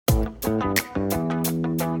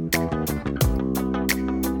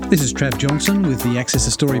This is Trav Johnson with the Access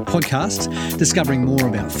the Story podcast, discovering more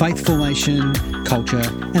about faith formation, culture,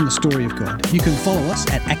 and the story of God. You can follow us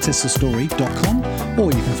at accessthestory.com,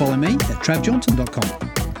 or you can follow me at travjohnson.com.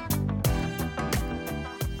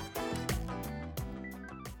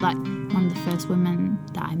 Like, one of the first women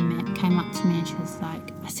that I met came up to me and she was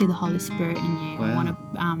like, I see the Holy Spirit in you. Wow. I want to,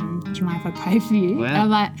 do you mind if I pray for you? Wow. And I'm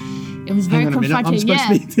like, it was very confronting. Yeah,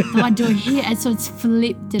 what do I do here? And so it's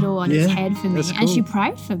flipped it all on its head for me. That's cool. And she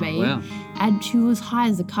prayed for me. Wow. And she was high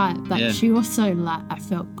as a kite. But she also, like, I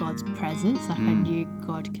felt God's presence. Like, I knew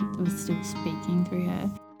God was still speaking through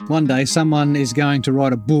her. One day, someone is going to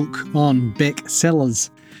write a book on Beck Sellers.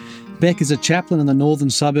 Beck is a chaplain in the northern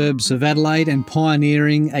suburbs of Adelaide and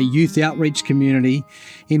pioneering a youth outreach community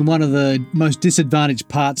in one of the most disadvantaged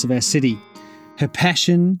parts of our city. Her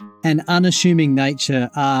passion and unassuming nature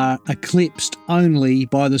are eclipsed only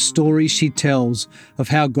by the stories she tells of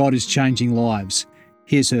how God is changing lives.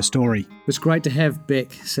 Here's her story. It's great to have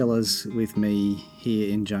Beck Sellers with me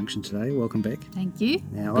here in Junction today. Welcome, Beck. Thank you.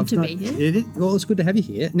 Now, Good to be here. Well, it's good to have you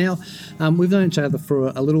here. Now, we've known each other for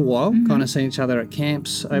a little while, kind of seen each other at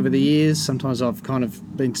camps over the years. Sometimes I've kind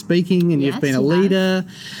of been speaking and you've been a leader.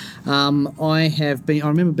 I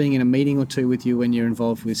remember being in a meeting or two with you when you're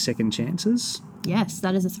involved with Second Chances. Yes,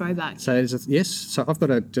 that is a throwback. So I've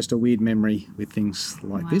got just a weird memory with things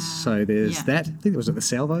like this. So there's that. I think it was at the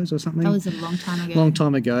Salvos or something. That was a long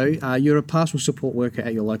time ago. You're a pastoral support worker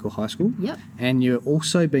at your local high school. Yep. And you're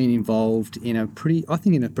also been involved in a pretty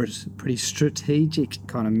strategic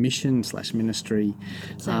kind of mission / ministry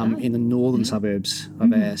in the northern suburbs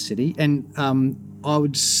of our city. And I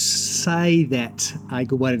would say that a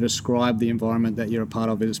good way to describe the environment that you're a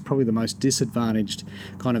part of is probably the most disadvantaged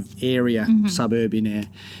kind of area, suburb in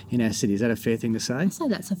our city. Is that a fair thing to say? I'd say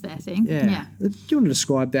that's a fair thing. Yeah. Do you want to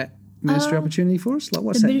describe that ministry opportunity for us? Like,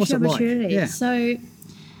 what's it like? Yeah. So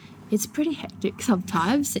it's pretty hectic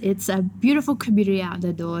sometimes. It's a beautiful community out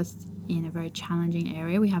the north in a very challenging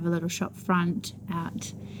area. We have a little shop front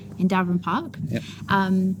out in Davern Park. Yep.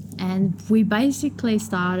 And we basically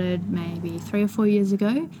started maybe 3 or 4 years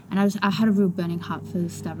ago, and I had a real burning heart for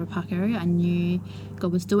this Davern Park area. I knew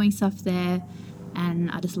God was doing stuff there,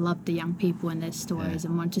 and I just loved the young people and their stories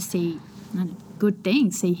and wanted to see good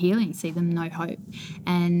things, see healing, see them know hope.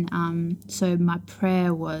 And so my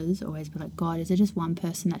prayer was always be like, God, is there just one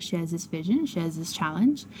person that shares this vision, shares this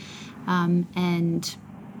challenge? And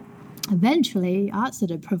eventually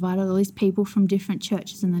ArtCenter provided all these people from different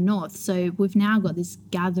churches in the north. So we've now got this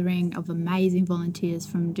gathering of amazing volunteers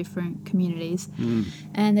from different communities,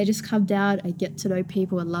 and they just come down and get to know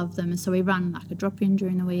people and love them. And so we run like a drop-in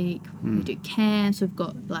during the week. We do camps. We've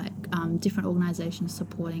got like different organisations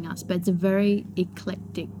supporting us, but it's a very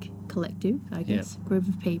eclectic collective, I guess, group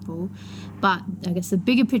of people. But I guess the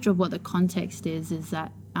bigger picture of what the context is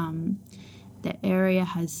that the area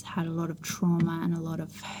has had a lot of trauma and a lot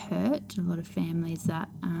of hurt, a lot of families that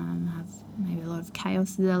have maybe a lot of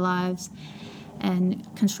chaos in their lives and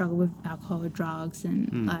can struggle with alcohol or drugs.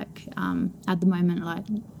 And at the moment, like,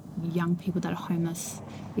 young people that are homeless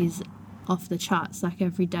is off the charts. Like,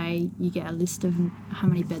 every day you get a list of how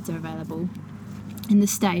many beds are available in the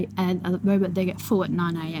state, and at the moment they get full at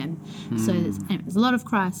 9 a.m. So there's a lot of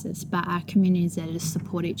crisis, but our community is there to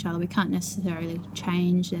support each other. We can't necessarily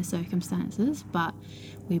change their circumstances, but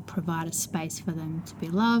we provide a space for them to be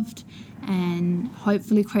loved and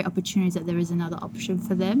hopefully create opportunities that there is another option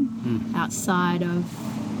for them outside of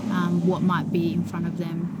what might be in front of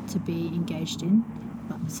them to be engaged in.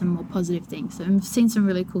 Some more positive things. So I've seen some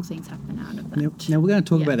really cool things happen out of that. Now we're going to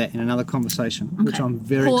talk about that in another conversation, which I'm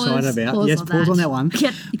very excited about. Pause on that one.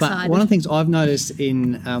 Get excited. But one of the things I've noticed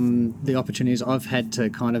in the opportunities I've had to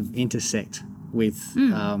kind of intersect with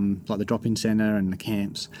like the drop-in centre and the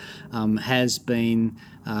camps has been,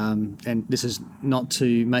 and this is not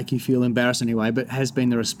to make you feel embarrassed anyway, but has been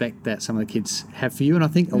the respect that some of the kids have for you. And I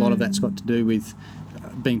think a lot of that's got to do with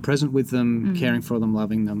being present with them, caring for them,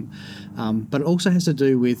 loving them. But it also has to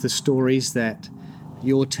do with the stories that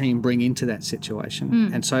your team bring into that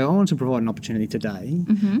situation. And so I want to provide an opportunity today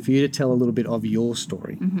for you to tell a little bit of your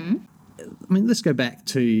story. I mean, let's go back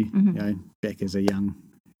to Beck as a young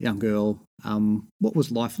girl. What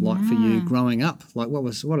was life like for you growing up? Like,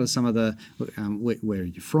 what are some of the where are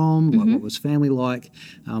you from? What was family like?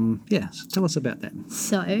 So tell us about that.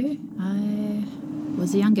 So I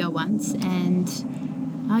was a young girl once, and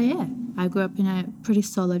I grew up in a pretty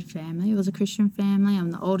solid family. It was a Christian family.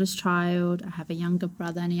 I'm the oldest child. I have a younger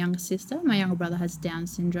brother and a younger sister. My younger brother has Down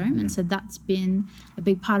syndrome, and so that's been a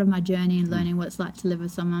big part of my journey in learning what it's like to live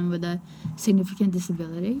with someone with a significant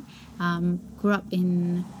disability. Grew up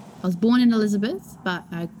in I was born in Elizabeth, but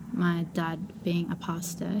my dad, being a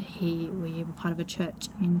pastor, we were part of a church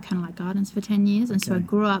in Candlelight Gardens for 10 years. And so I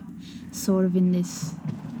grew up sort of in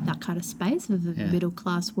that kind of space of the middle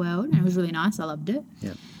class world. And it was really nice. I loved it.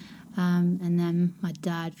 Yeah. And then my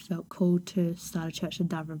dad felt called to start a church at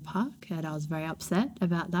Davern Park, and I was very upset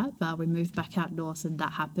about that. But we moved back out north, and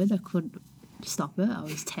that happened. I couldn't stop it. I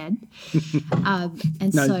was 10.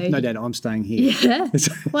 No, Dad, I'm staying here. Yeah.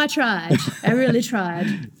 Well, I tried. I really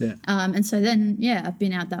tried. Yeah. And so then, I've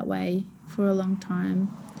been out that way for a long time.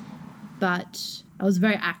 But I was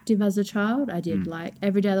very active as a child. I did like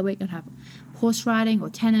every day of the week I'd have horse riding or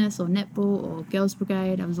tennis or netball or girls'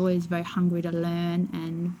 brigade. I was always very hungry to learn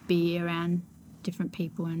and be around different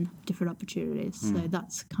people and different opportunities. So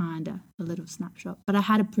that's kind of a little snapshot. But I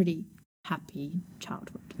had a pretty happy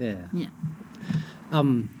childhood. Yeah. Yeah.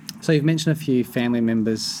 So you've mentioned a few family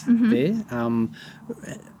members there.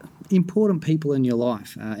 Important people in your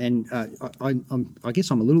life, and I guess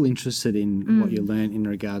I'm a little interested in what you learned in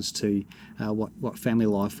regards to what family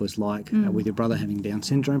life was like with your brother having Down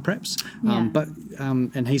syndrome, perhaps.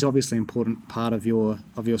 And he's obviously an important part of your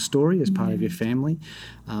story as part of your family.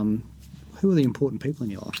 Who are the important people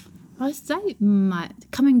in your life? I'd say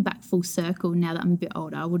coming back full circle now that I'm a bit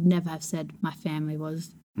older, I would never have said my family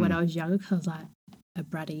was when I was younger, because I was like a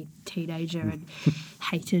bratty teenager and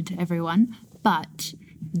hated everyone. But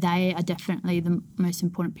they are definitely the most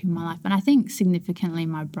important people in my life. And I think significantly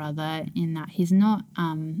my brother, in that he's not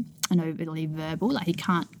an overly verbal, like he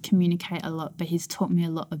can't communicate a lot, but he's taught me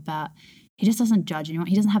a lot about, he just doesn't judge anyone.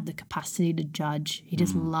 He doesn't have the capacity to judge. He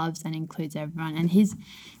just loves and includes everyone. And he's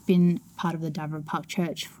been part of the Davern Park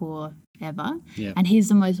Church forever. Yeah. And he's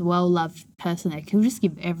the most well-loved person there. He'll just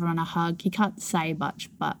give everyone a hug. He can't say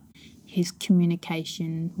much, but his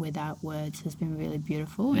communication without words has been really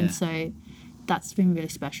beautiful. Yeah. And so that's been really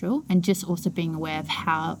special. And just also being aware of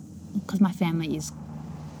how, because my family is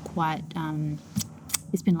quite,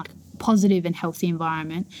 it's been like a positive and healthy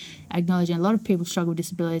environment, acknowledging a lot of people struggle with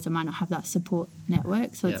disabilities and might not have that support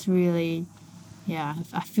network. So it's really,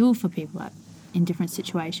 I feel for people in different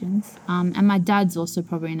situations. And my dad's also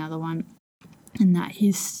probably another one, in that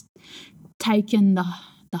he's taken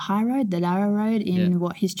the high road, the narrow road in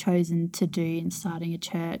what he's chosen to do in starting a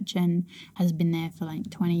church, and has been there for like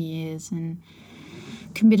 20 years and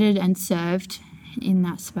committed and served in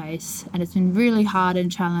that space. And it's been really hard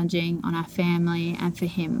and challenging on our family and for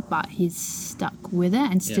him, but he's stuck with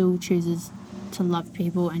it and still chooses to love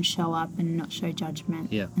people and show up and not show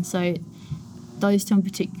judgment. Yeah. And so those two in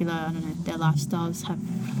particular, I don't know, their lifestyles have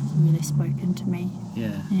really spoken to me.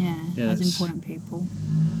 As important people.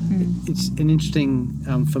 It's an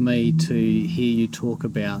interesting for me to hear you talk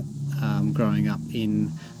about growing up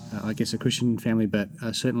in, I guess, a Christian family, but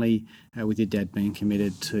certainly with your dad being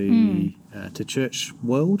committed to church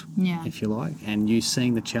world, if you like, and you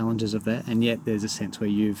seeing the challenges of that, and yet there's a sense where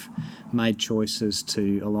you've made choices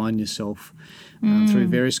to align yourself through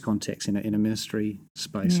various contexts in a ministry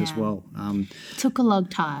space as well. Took a long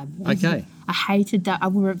time. Okay. I hated that. I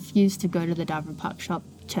refused to go to the Davern Park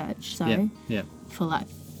church, so for like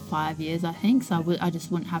 5 years, I think. So I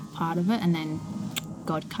just wouldn't have part of it, and then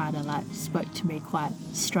God kind of like spoke to me quite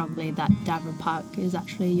strongly that Davern Park is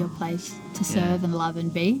actually your place to serve and love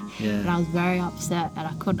and be. And I was very upset and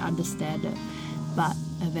I couldn't understand it, but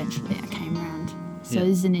eventually I came around. So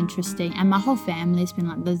this is an interesting, and my whole family's been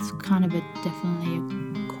like, there's kind of definitely a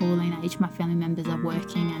calling that each of my family members are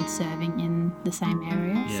working and serving in the same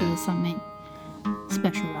area. So there's something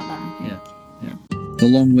special about that, I think. The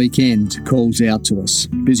long weekend calls out to us.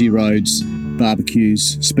 Busy roads,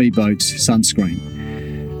 barbecues, speedboats, sunscreen.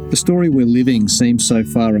 The story we're living seems so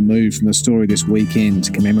far removed from the story this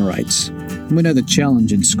weekend commemorates. And we know the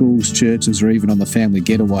challenge in schools, churches, or even on the family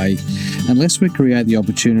getaway. Unless we create the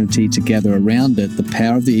opportunity to gather around it, the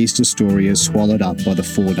power of the Easter story is swallowed up by the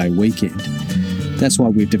 4-day weekend. That's why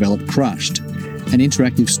we've developed Crushed, an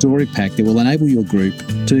interactive story pack that will enable your group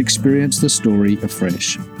to experience the story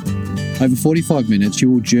afresh. Over 45 minutes,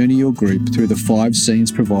 you will journey your group through the 5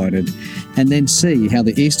 scenes provided and then see how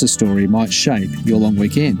the Easter story might shape your long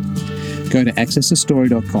weekend. Go to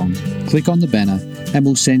accessastory.com, click on the banner, and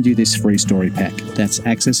we'll send you this free story pack. That's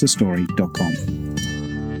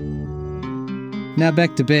accessastory.com. Now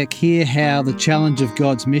back to Beck. Hear how the challenge of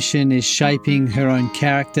God's mission is shaping her own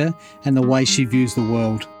character and the way she views the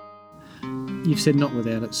world. You've said not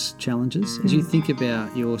without its challenges. As you think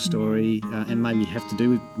about your story, and maybe you have to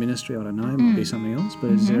do with ministry, I don't know, it might be something else,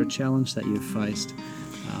 but is there a challenge that you've faced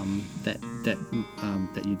that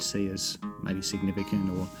you'd see as maybe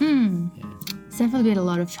significant or... There's definitely been a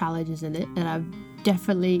lot of challenges in it that I've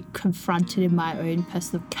definitely confronted in my own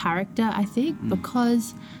personal character, I think,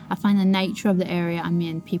 because I find the nature of the area I'm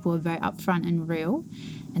in, people are very upfront and real.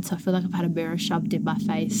 And so I feel like I've had a mirror shoved in my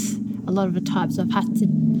face a lot of the times. So I've had to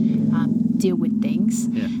deal with things.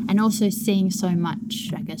 Yeah. And also seeing so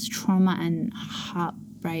much, I guess, trauma and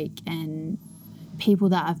heartbreak and people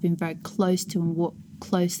that I've been very close to and work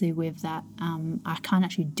closely with that I can't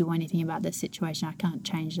actually do anything about their situation. I can't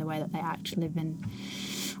change the way that they act, live, and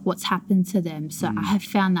what's happened to them. So I have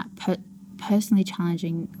found that personally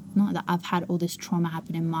challenging, not that I've had all this trauma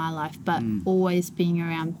happen in my life, but always being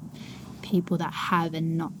around people that have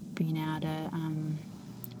and not being able to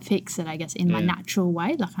fix it, I guess, in my natural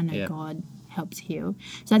way. Like I know God helps heal.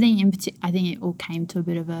 So I think I think it all came to a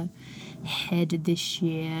bit of a head this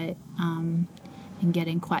year and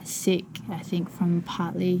getting quite sick, I think, from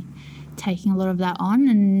partly taking a lot of that on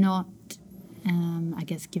and not, I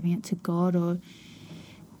guess, giving it to God or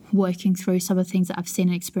working through some of the things that I've seen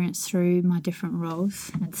and experienced through my different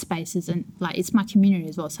roles and spaces. And like, it's my community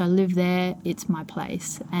as well. So I live there, it's my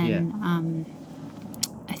place. And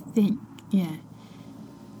I think,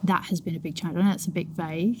 that has been a big challenge. I know it's a bit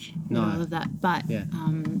vague, all of that, but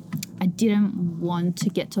I didn't want to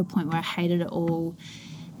get to a point where I hated it all.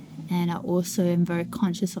 And I also am very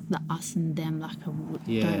conscious of the us and them. Like I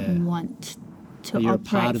don't want to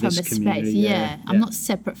operate from a space. I'm not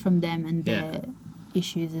separate from them and their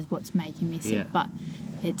issues is what's making me sick. But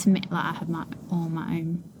it's like I have all my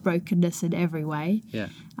own brokenness in every way.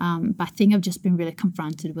 But I think I've just been really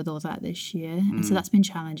confronted with all that this year, and so that's been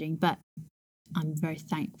challenging. But I'm very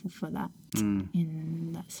thankful for that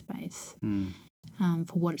in that space.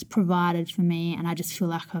 For what it's provided for me, and I just feel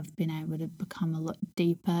like I've been able to become a lot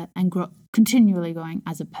deeper and grow, continually growing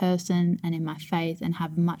as a person and in my faith, and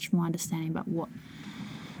have much more understanding about what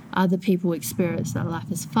other people experience, that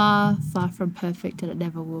life is far, far from perfect, and it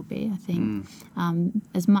never will be. I think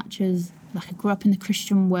as much as like I grew up in the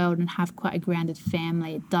Christian world and have quite a grounded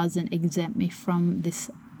family, it doesn't exempt me from this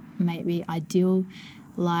maybe ideal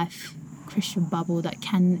life Christian bubble that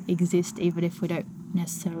can exist even if we don't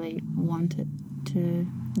necessarily want it to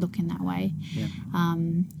look in that way.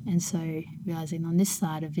 And so realising on this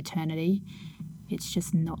side of eternity, it's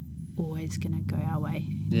just not always going to go our way.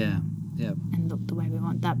 And look the way we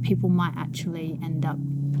want. That people might actually end up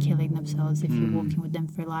killing themselves if you're walking with them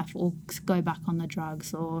through life, or go back on the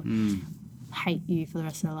drugs, or hate you for the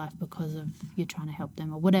rest of their life because of you're trying to help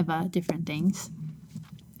them, or whatever, different things.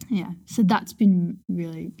 So that's been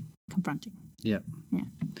really confronting.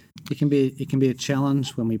 It can be a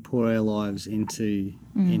challenge when we pour our lives into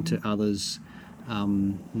others,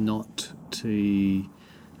 not to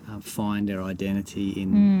find our identity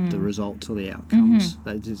in the results or the outcomes.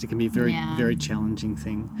 It can be a very, very challenging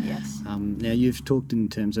thing. Now, you've talked in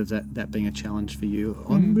terms of that being a challenge for you.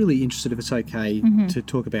 I'm really interested, if it's okay, to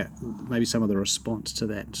talk about maybe some of the response to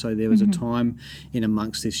that. So there was a time in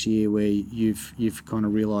amongst this year where you've kind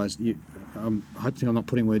of realised, hopefully I'm not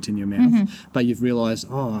putting words in your mouth, but you've realised,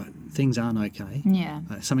 things aren't okay.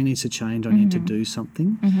 Something needs to change. I need to do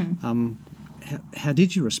something. How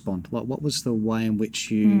did you respond? What was the way in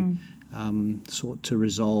which you sought to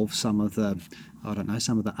resolve some of the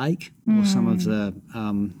ache or some of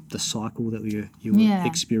the cycle that you were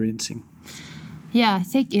experiencing? I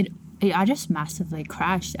think I just massively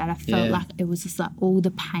crashed, and I felt like it was just like all the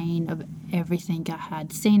pain of everything I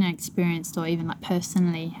had seen and experienced, or even like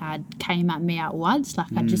personally had, came at me at once. Like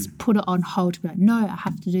I just put it on hold to be like, no, I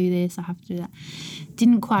have to do this, I have to do that.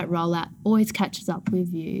 Didn't quite roll out, always catches up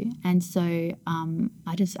with you. And so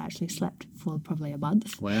I just actually slept for probably a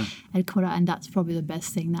month. Wow. And that's probably the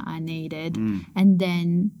best thing that I needed. And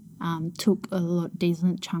then took a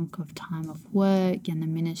decent chunk of time off work and the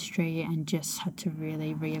ministry, and just had to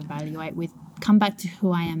really reevaluate, come back to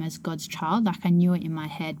who I am as God's child. Like I knew it in my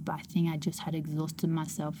head, but I think I just had exhausted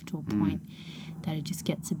myself to a point that it just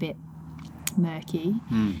gets a bit murky.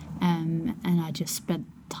 And I just spent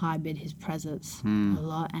time in his presence a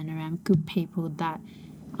lot, and around good people that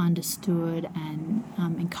understood and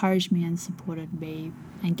encouraged me and supported me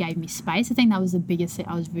and gave me space. I think that was the biggest thing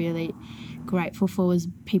I was really grateful for, was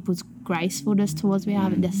people's gracefulness towards me. I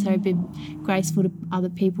haven't necessarily been graceful to other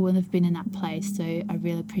people when they've been in that place, so I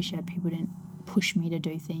really appreciate people didn't push me to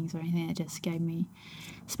do things or anything. It just gave me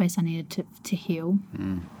space I needed to heal.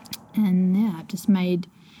 And I've just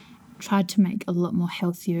tried to make a lot more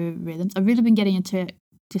healthier rhythms. I've really been getting into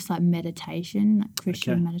just like meditation, like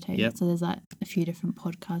Christian meditation. So there's like a few different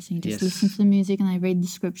podcasts, and you just listen to the music and they read the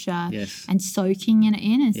scripture and soaking it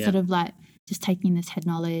in instead of like just taking this head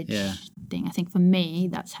knowledge thing. I think for me,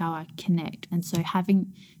 that's how I connect. And so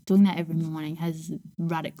doing that every morning has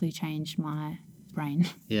radically changed my brain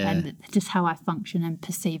and just how I function and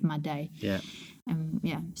perceive my day. Yeah.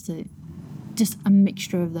 And so just a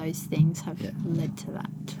mixture of those things have led to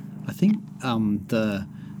that. I think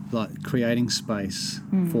creating space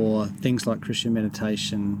for things like Christian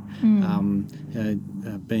meditation,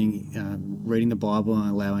 reading the Bible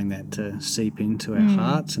and allowing that to seep into our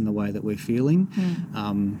hearts and the way that we're feeling.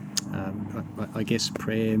 I guess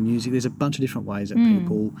prayer, music. There's a bunch of different ways that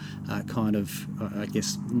people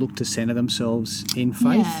look to centre themselves in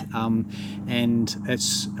faith. And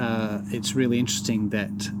it's really interesting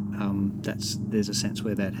that there's a sense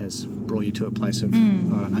where that has brought you to a place of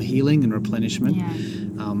healing and replenishment.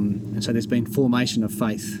 And so there's been formation of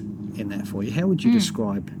faith in that for you. How would you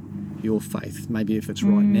describe your faith? Maybe if it's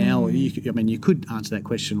right now, or you could answer that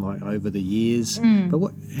question like over the years.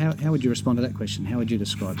 But how would you respond to that question? How would you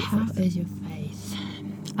describe your faith? How is your faith?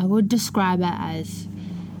 I would describe it as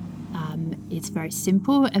it's very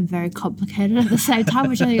simple and very complicated at the same time,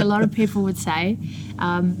 which I think a lot of people would say.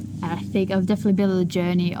 And I think I've definitely been on a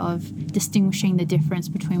journey of distinguishing the difference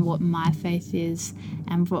between what my faith is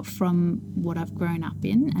and from what I've grown up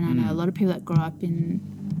in. And I know a lot of people that grow up in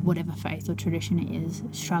whatever faith or tradition it is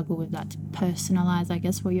struggle with that, to personalise, I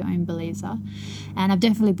guess, what your own beliefs are. And I've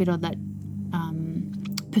definitely been on that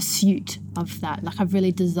pursuit of that. Like, I've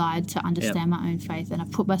really desired to understand my own faith, and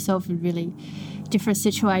I've put myself in really different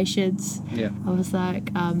situations. I was like,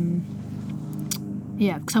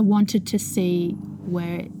 because I wanted to see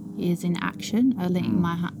where it is in action. I think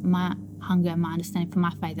my hunger and my understanding for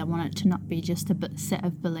my faith, I wanted it to not be just a set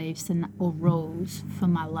of beliefs or rules for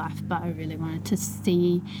my life, but I really wanted to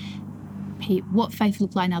see what faith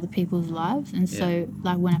looked like in other people's lives. And so,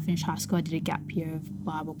 like, when I finished high school, I did a gap year of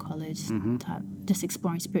Bible college type, just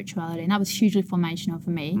exploring spirituality, and that was hugely formational for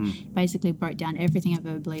me. Basically broke down everything I've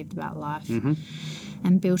ever believed about life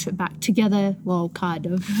and built it back together, well, kind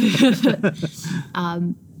of.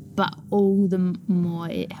 But all the more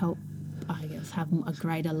it helped, I guess, have a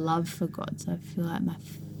greater love for God. So I feel like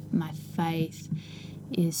my faith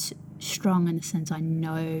is strong in the sense I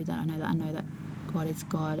know that God is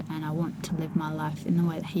God, and I want to live my life in the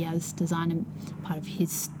way that He has designed and part of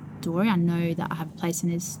His story. I know that I have a place in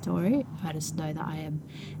His story. I just know that I am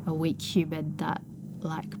a weak human that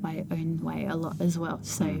like my own way a lot as well.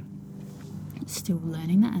 So still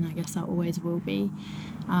learning that, and I guess I always will be.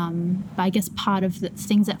 But I guess part of the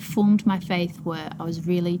things that formed my faith were I was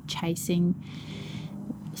really seeing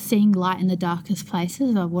light in the darkest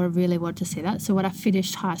places. I really wanted to see that. So when I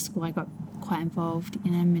finished high school, I got quite involved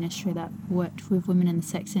in a ministry that worked with women in the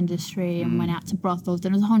sex industry and went out to brothels,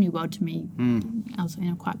 and it was a whole new world to me. I was in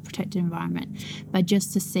a quite protected environment, but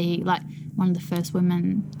just to see, like, one of the first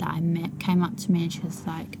women that I met came up to me and she was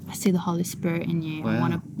like, "I see the Holy Spirit in you. I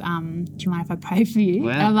want to do you mind if I pray for you?"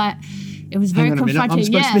 And I'm like, it was very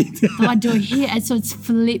confronting. I do it here, and so it's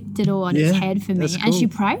flipped it all on its head for me. Cool. And she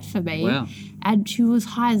prayed for me. And she was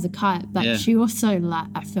high as a kite, but she also, like,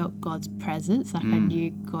 I felt God's presence. Like, I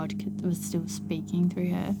knew God was still speaking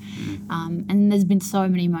through her. And there's been so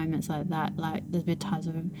many moments like that. Like, there's been times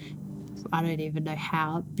of, I don't even know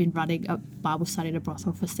how, I've been running a Bible study at a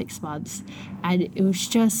brothel for 6 months. And it was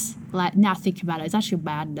just, like, now think about it, it's actually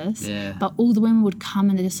madness. But all the women would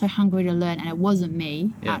come and they're just so hungry to learn. And it wasn't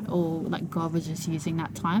me at all. Like, God was just using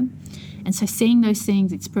that time. And so seeing those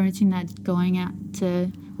things, experiencing that, going out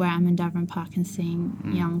to where I'm in Davern Park and seeing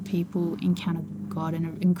young people encounter God in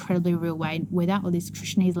an incredibly real way without all this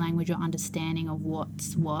Christianese language or understanding of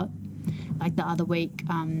what's what. Like the other week,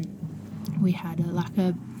 we had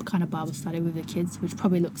a kind of Bible study with the kids, which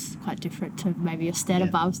probably looks quite different to maybe a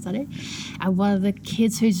standard Bible study. And one of the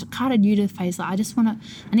kids who's kind of new to the faith, like, I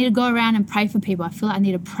need to go around and pray for people. I feel like I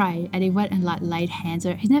need to pray. And he went and, like, laid hands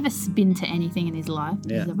on. He's never been to anything in his life.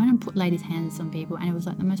 He went and laid his hands on people, and it was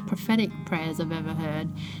like the most prophetic prayers I've ever heard.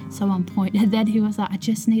 So one point, and then he was like, "I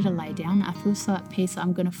just need to lay down. I feel so at peace that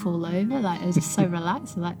I'm going to fall over." Like, it was just so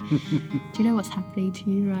relaxed. Like, do you know what's happening to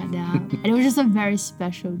you right now? And it was just a very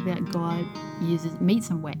special that God meets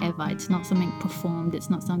them wherever. It's not something performed. It's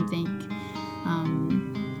not something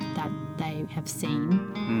that they have seen,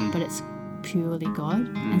 but it's purely God.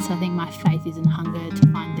 And so I think my faith is in hunger to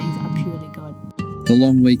find things that are purely God. The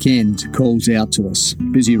long weekend calls out to us.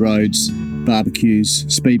 Busy roads, barbecues,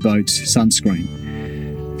 speedboats, sunscreen.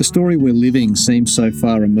 The story we're living seems so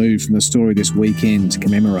far removed from the story this weekend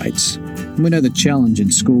commemorates. And we know the challenge in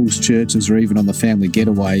schools, churches, or even on the family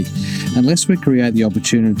getaway. Unless we create the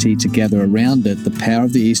opportunity to gather around it, the power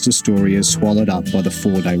of the Easter story is swallowed up by the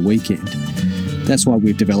 4-day weekend. That's why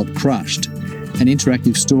we've developed Crushed, an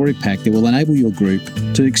interactive story pack that will enable your group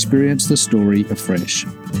to experience the story afresh.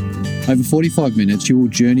 Over 45 minutes, you will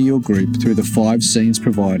journey your group through the 5 scenes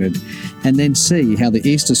provided and then see how the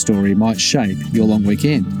Easter story might shape your long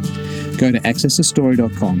weekend. Go to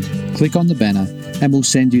accessastory.com, click on the banner, and we'll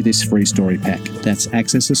send you this free story pack. That's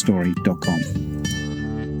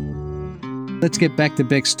accessastory.com. Let's get back to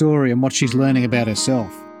Beck's story and what she's learning about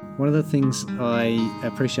herself. One of the things I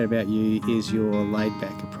appreciate about you is your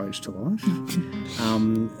laid-back approach to life,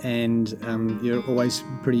 and you're always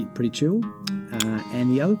pretty chill. And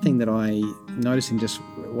the other thing that I noticed in just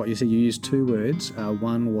what you said, you used 2 words.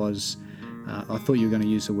 One was, I thought you were going to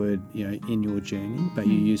use the word, in your journey, but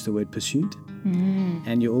you used the word pursuit,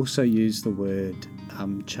 and you also used the word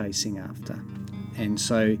chasing after. And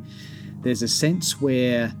so there's a sense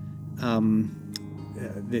where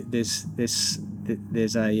there's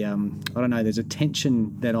a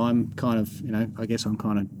tension that I'm kind of, I guess I'm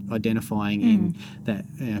kind of identifying in that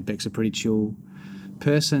Beck's a pretty chill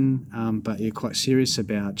person, but you're quite serious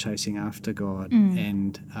about chasing after God,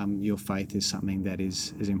 and your faith is something that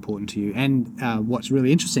is important to you. And what's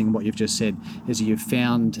really interesting, what you've just said, is that you've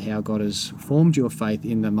found how God has formed your faith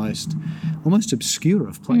in the most almost obscure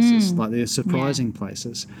of places, like the surprising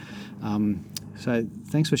places. So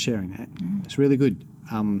thanks for sharing that. It's really good.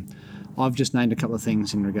 I've just named a couple of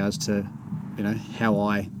things in regards to, how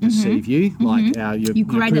I perceive you, like you're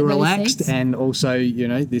pretty relaxed, and also,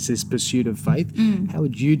 this is pursuit of faith. How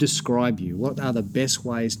would you describe you? What are the best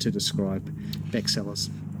ways to describe Beck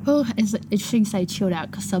Sellers? Well, it shouldn't say chilled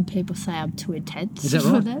out because some people say I'm too intense Is that for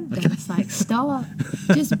right? them. But it's like, stop.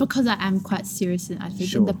 Just because I am quite serious, I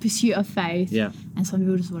think, in the pursuit of faith. Yeah. And some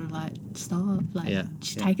people just want to stop,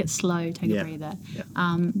 just take it slow, take a breather. Yeah.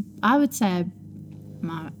 I would say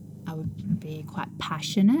I would be quite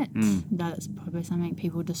passionate. That's probably something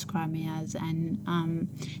people describe me as. And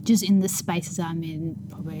just in the spaces I'm in,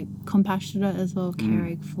 probably compassionate as well,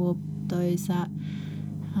 caring for those that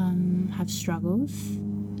have struggles.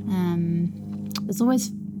 It's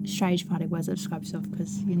always strange finding words that describe yourself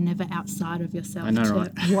because you're never outside of yourself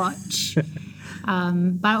watch.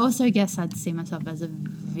 But I also guess I'd see myself as a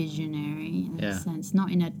visionary in a sense,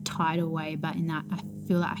 not in a title way, but in that I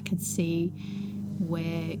feel like I could see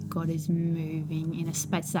where God is moving in a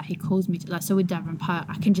space that He calls me to. So with Davern Park,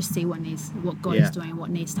 I can just see what God is doing,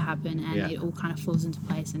 what needs to happen, and it all kind of falls into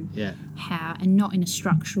place. And how, and not in a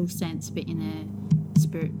structural sense, but in a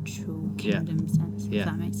spiritual kingdom sense. If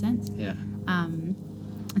that makes sense. Yeah. And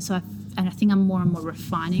so I think I'm more and more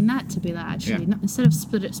refining that to be like, actually, not, instead of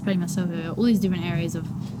splitting myself over all these different areas of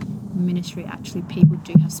ministry, actually people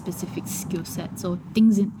do have specific skill sets or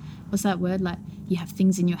things in, what's that word, like you have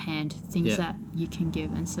things in your hand, things that you can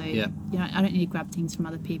give. And so I don't need to grab things from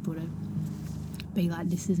other people to be like,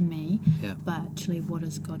 this is me, but actually what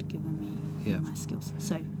has God given me in my skills.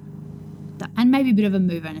 So that, and maybe a bit of a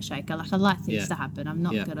mover and a shaker, like I like things to happen. I'm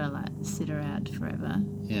not gonna sit around forever.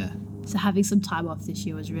 So having some time off this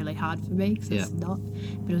year was really hard for me because it's not,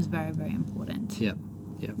 but it was very, very important.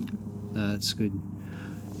 That's good.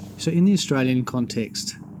 So in the Australian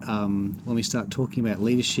context, when we start talking about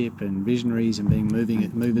leadership and visionaries and being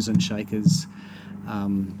movers and shakers,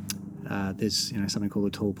 there's something called the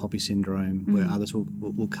tall poppy syndrome, where others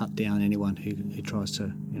will cut down anyone who tries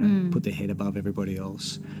to put their head above everybody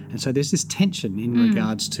else. And so there's this tension in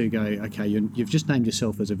regards to go, okay, you've just named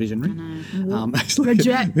yourself as a visionary.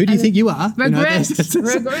 Regret. Who do you think you are? Regret.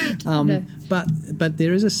 But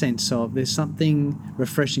there is a sense of there's something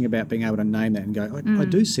refreshing about being able to name that and go, I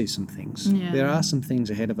do see some things. There are some things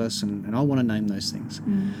ahead of us, and I want to name those things.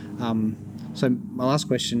 So my last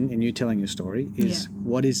question, in you telling your story, is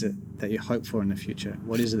what is it that you hope for in the future?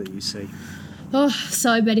 What is it that you see? Oh,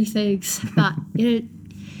 so many things. But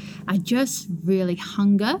I just really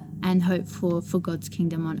hunger and hope for God's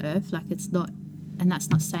kingdom on earth. Like it's not, and that's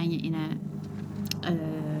not saying it in a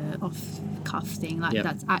off-cuff thing. Like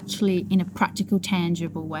that's actually in a practical,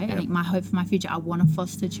 tangible way. I think my hope for my future, I want to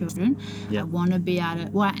foster children. I want to be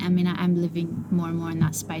able to, I am living more and more in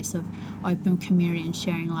that space of open community and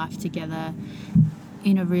sharing life together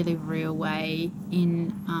in a really real way,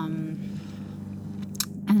 and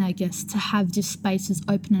I guess to have just spaces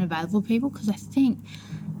open and available for people, because I think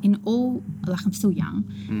in all, like I'm still young,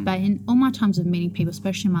 but in all my times of meeting people,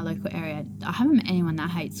 especially in my local area, I haven't met anyone that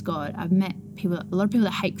hates God. I've met a lot of people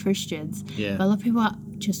that hate Christians, but a lot of people that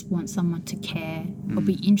just want someone to care or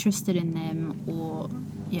be interested in them,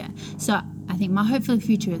 So I think my hope for the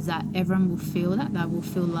future is that everyone will feel that they will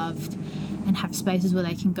feel loved and have spaces where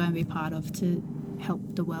they can go and be part of to help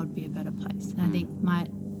the world be a better place. And I think my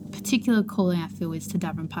particular calling, I feel, is to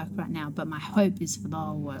Davern Park right now, but my hope is for the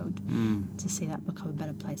whole world to see that become a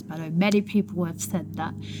better place. But I know many people have said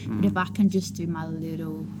that, but if I can just do my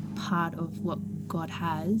little part of what God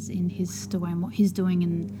has in His story and what He's doing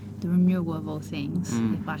in the renewal of all things.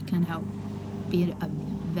 If I can help be a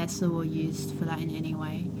vessel or used for that in any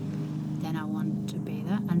way, then I want to be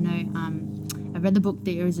that. I know I read the book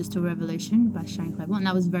The Irresistible Revolution by Shane Claiborne, and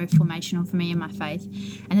that was very formational for me in my faith.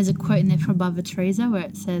 And there's a quote in there from Mother Teresa where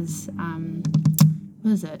it says,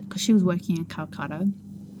 what is it? Because she was working in Calcutta,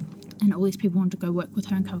 and all these people wanted to go work with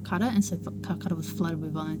her in Calcutta, and so Calcutta was flooded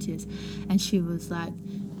with volunteers. And she was like,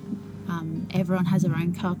 everyone has their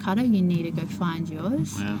own Calcutta, you need to go find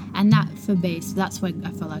yours. Wow. And that for me, so that's where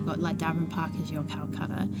I feel like Darwin Park is your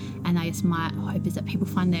Calcutta. And I guess my hope is that people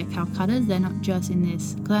find their Calcuttas. They're not just in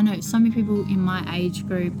this, because I know so many people in my age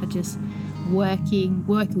group are just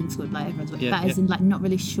working's good, like everyone's working, but as in like not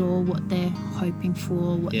really sure what they're hoping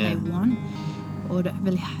for, what they want, or don't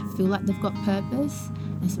really feel like they've got purpose.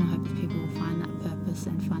 And so my hope is people will find that purpose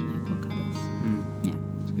and find their Calcuttas. Yeah.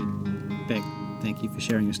 That's good. Beck, thank you for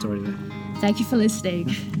sharing your story today. Thank you for listening.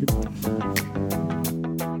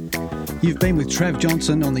 You've been with Trav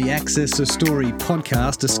Johnson on the Access the Story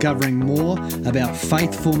podcast, discovering more about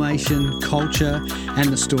faith formation, culture, and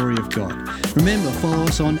the story of God. Remember, follow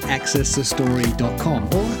us on accessthestory.com,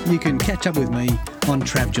 or you can catch up with me on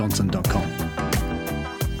travjohnson.com.